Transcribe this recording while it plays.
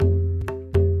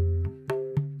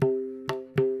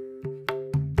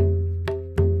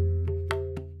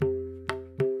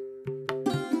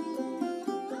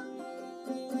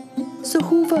So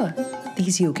who were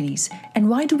these yoginis, and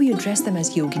why do we address them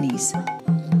as yoginis?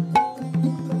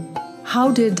 How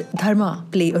did dharma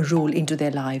play a role into their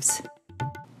lives?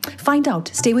 Find out.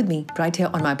 Stay with me right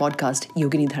here on my podcast,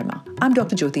 Yogini Dharma. I'm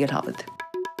Dr. Jyoti Alhawath.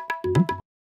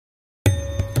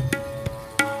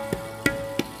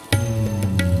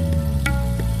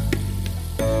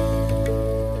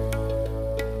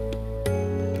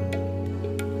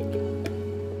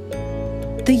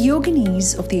 The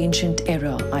yoginis of the ancient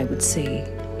era, I would say,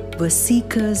 were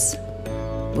seekers,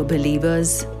 were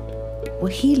believers, were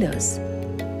healers,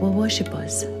 were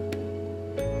worshippers.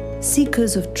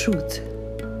 Seekers of truth,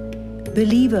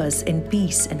 believers in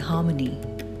peace and harmony,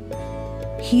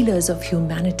 healers of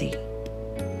humanity,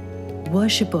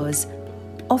 worshippers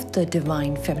of the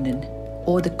divine feminine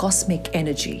or the cosmic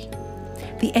energy,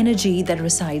 the energy that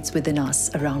resides within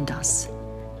us, around us,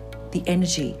 the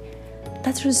energy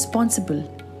that's responsible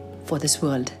for this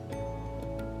world,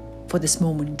 for this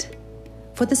moment,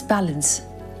 for this balance.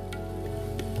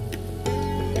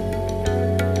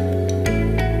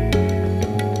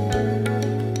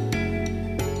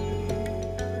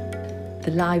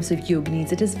 The lives of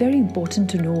yoginis, it is very important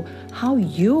to know how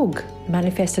yoga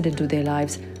manifested into their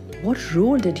lives. What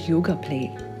role did yoga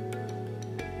play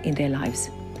in their lives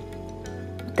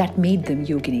that made them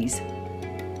yoginis?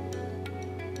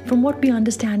 From what we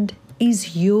understand,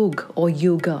 is yoga or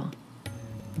yoga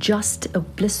just a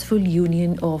blissful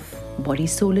union of body,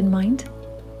 soul and mind?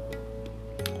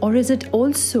 Or is it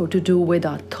also to do with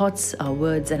our thoughts, our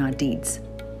words and our deeds?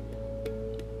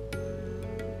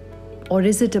 Or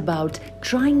is it about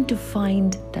trying to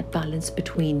find that balance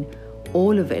between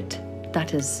all of it,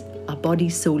 that is our body,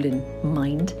 soul and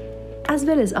mind, as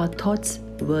well as our thoughts,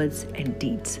 words and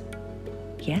deeds?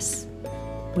 Yes?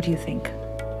 What do you think?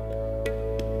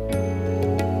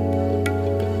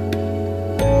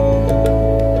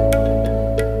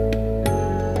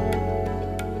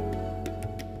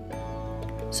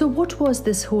 So what was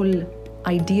this whole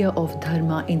idea of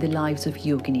dharma in the lives of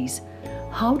yoginis?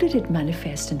 How did it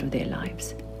manifest into their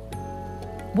lives?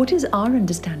 What is our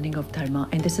understanding of dharma?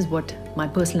 And this is what my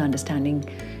personal understanding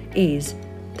is,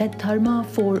 that dharma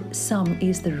for some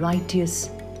is the righteous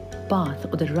path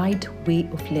or the right way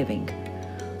of living.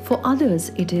 For others,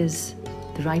 it is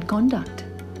the right conduct.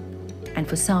 And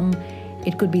for some,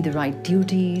 it could be the right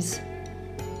duties,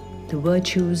 the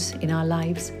virtues in our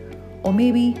lives, or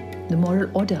maybe the moral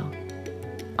order.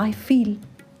 I feel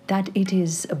that it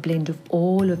is a blend of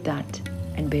all of that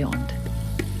and beyond.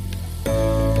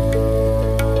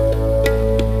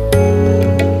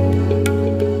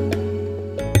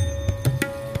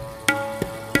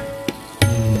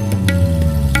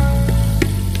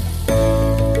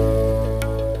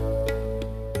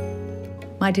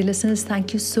 My dear listeners,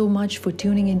 thank you so much for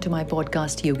tuning into my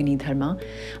podcast, Yogini Dharma.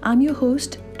 I'm your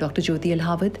host, Dr. Jyoti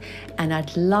Alhawath, and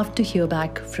I'd love to hear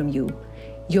back from you.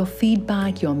 Your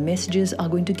feedback, your messages are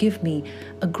going to give me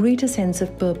a greater sense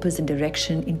of purpose and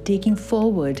direction in taking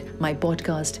forward my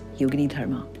podcast, Yogini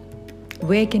Dharma.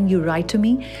 Where can you write to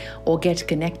me or get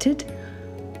connected?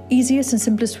 Easiest and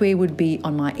simplest way would be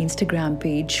on my Instagram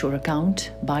page or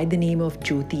account by the name of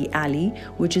Jyoti Alley,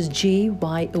 which is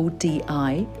JYOTIALLY.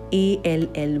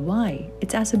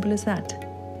 It's as simple as that.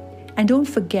 And don't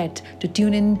forget to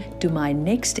tune in to my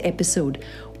next episode,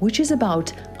 which is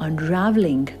about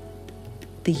unraveling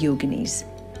the yoginis.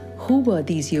 Who were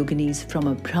these yoginis, from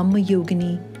a Brahma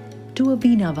yogini to a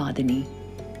Veena Vadini,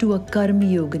 to a Karma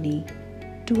yogini,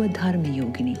 to a Dharma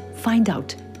yogini? Find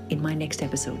out in my next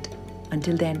episode.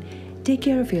 Until then, take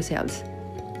care of yourselves.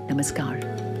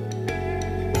 Namaskar.